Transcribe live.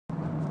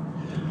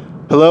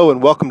Hello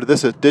and welcome to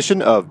this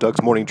edition of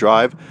Doug's Morning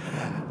Drive.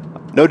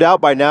 No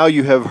doubt by now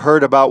you have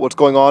heard about what's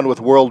going on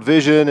with World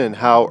Vision and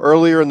how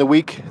earlier in the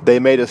week they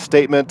made a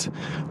statement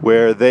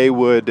where they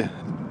would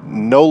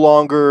no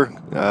longer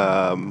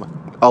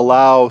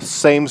allow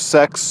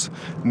same-sex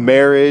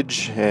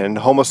marriage and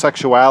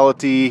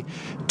homosexuality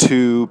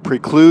to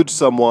preclude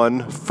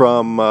someone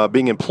from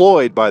being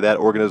employed by that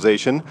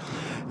organization.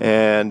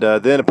 And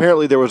then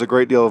apparently there was a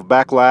great deal of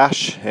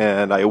backlash,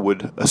 and I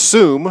would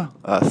assume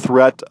a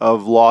threat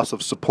of loss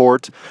of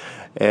support.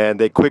 And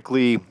they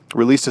quickly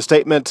released a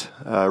statement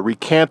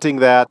recanting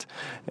that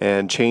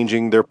and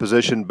changing their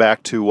position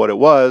back to what it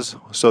was,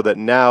 so that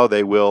now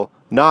they will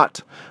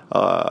not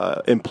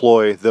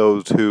employ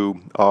those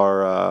who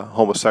are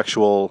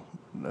homosexual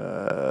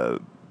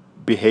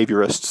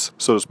behaviorists,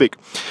 so to speak.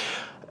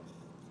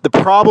 The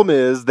problem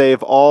is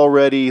they've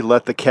already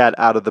let the cat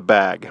out of the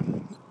bag.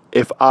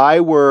 If I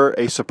were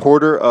a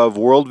supporter of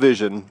World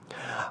Vision,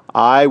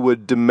 I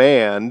would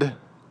demand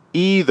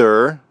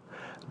either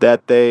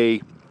that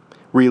they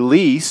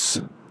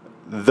release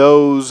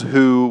those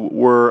who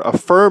were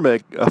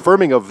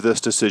affirming of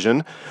this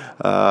decision,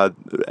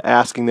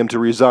 asking them to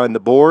resign the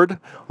board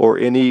or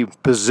any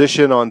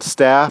position on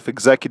staff,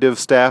 executive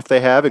staff they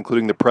have,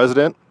 including the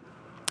president.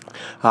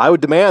 I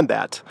would demand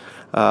that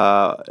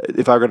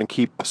if I were going to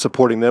keep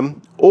supporting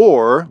them,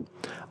 or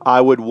I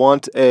would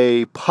want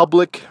a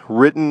public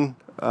written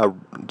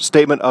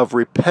statement of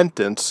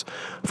repentance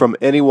from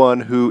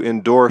anyone who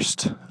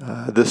endorsed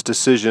this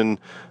decision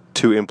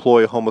to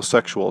employ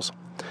homosexuals.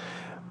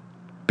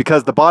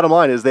 Because the bottom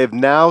line is they've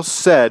now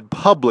said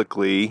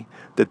publicly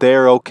that they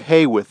are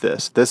okay with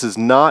this. This is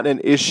not an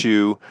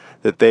issue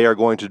that they are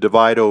going to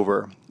divide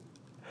over.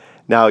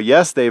 Now,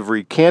 yes, they've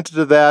recanted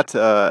of that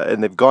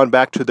and they've gone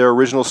back to their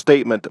original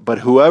statement, but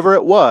whoever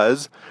it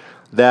was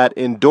that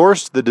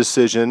endorsed the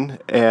decision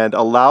and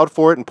allowed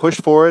for it and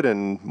pushed for it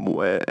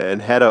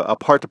and had a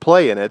part to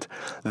play in it,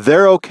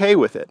 they're okay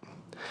with it.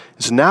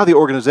 So now the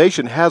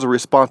organization has a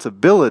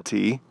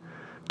responsibility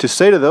to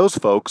say to those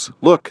folks,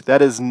 look,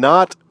 that is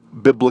not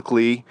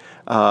biblically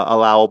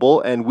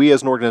allowable, and we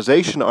as an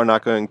organization are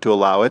not going to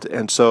allow it,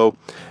 and so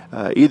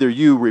either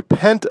you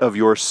repent of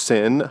your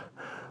sin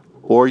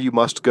or you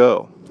must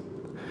go.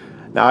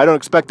 Now, I don't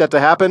expect that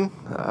to happen.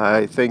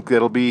 I think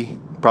it'll be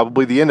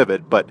probably the end of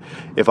it. But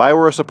if I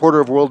were a supporter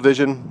of World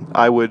Vision,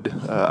 I would,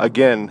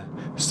 again,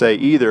 say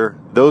either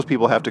those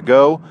people have to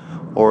go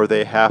or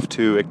they have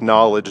to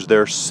acknowledge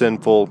their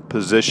sinful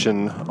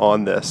position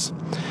on this.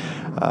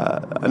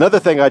 Another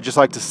thing I'd just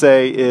like to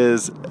say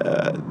is,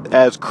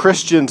 as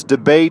Christians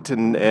debate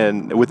and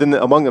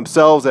among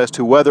themselves as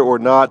to whether or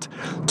not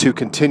to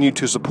continue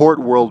to support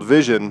World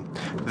Vision,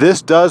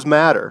 this does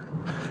matter.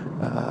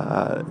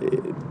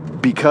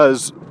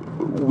 Because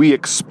we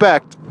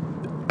expect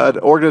an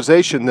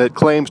organization that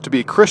claims to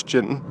be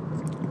Christian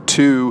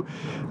to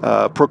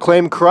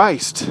proclaim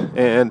Christ,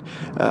 and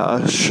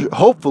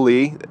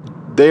hopefully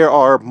they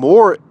are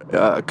more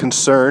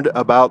concerned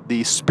about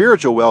the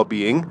spiritual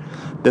well-being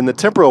than the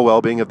temporal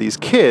well-being of these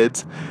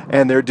kids,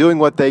 and they're doing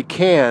what they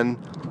can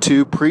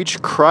to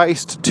preach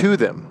Christ to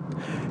them.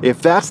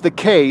 If that's the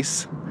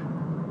case,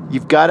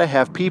 you've got to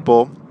have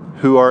people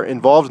who are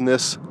involved in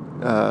this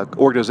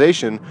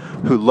organization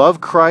who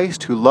love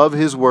Christ, who love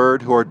His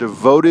Word, who are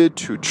devoted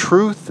to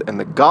truth and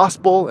the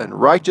gospel and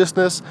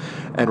righteousness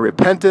and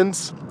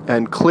repentance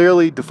and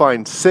clearly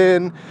define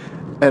sin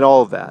and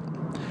all of that.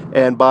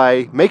 And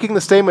by making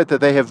the statement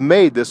that they have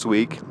made this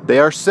week, they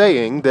are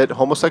saying that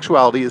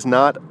homosexuality is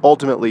not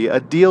ultimately a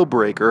deal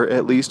breaker,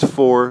 at least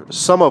for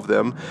some of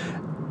them,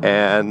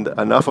 and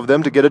enough of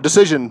them to get a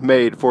decision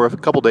made for a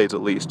couple days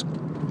at least.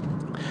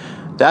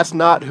 That's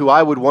not who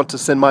I would want to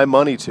send my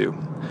money to.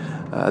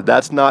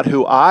 That's not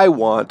who I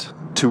want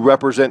to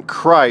represent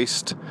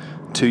Christ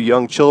to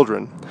young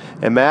children.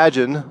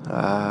 Imagine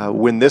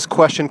when this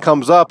question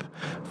comes up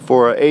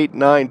for an 8,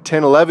 9,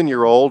 10,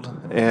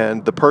 11-year-old,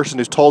 and the person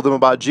who's told them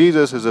about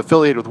Jesus is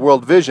affiliated with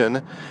World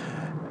Vision,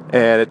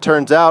 and it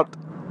turns out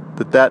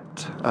that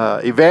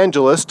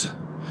evangelist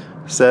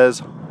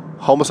says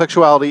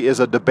homosexuality is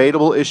a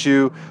debatable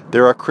issue.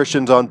 There are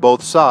Christians on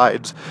both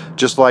sides,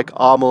 just like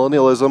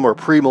amillennialism or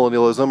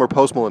premillennialism or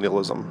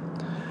postmillennialism.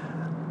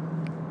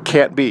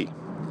 Can't be.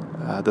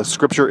 The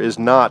scripture is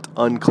not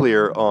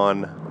unclear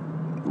on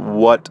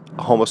what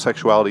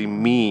homosexuality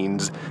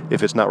means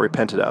if it's not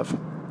repented of.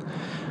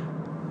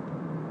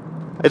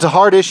 It's a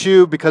hard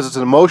issue because it's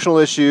an emotional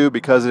issue,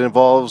 because it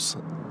involves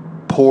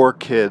poor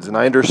kids, and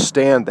I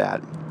understand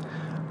that.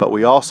 But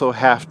we also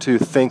have to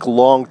think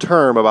long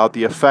term about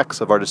the effects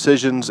of our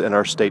decisions and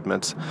our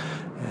statements.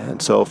 And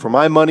so for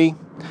my money,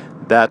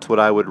 that's what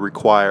I would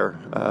require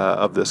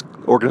of this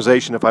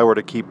organization if I were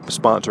to keep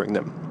sponsoring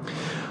them.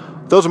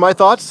 Those are my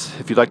thoughts.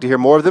 If you'd like to hear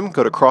more of them,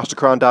 go to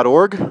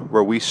crosstocrown.org,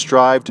 where we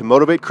strive to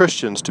motivate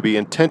Christians to be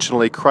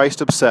intentionally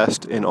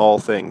Christ-obsessed in all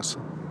things.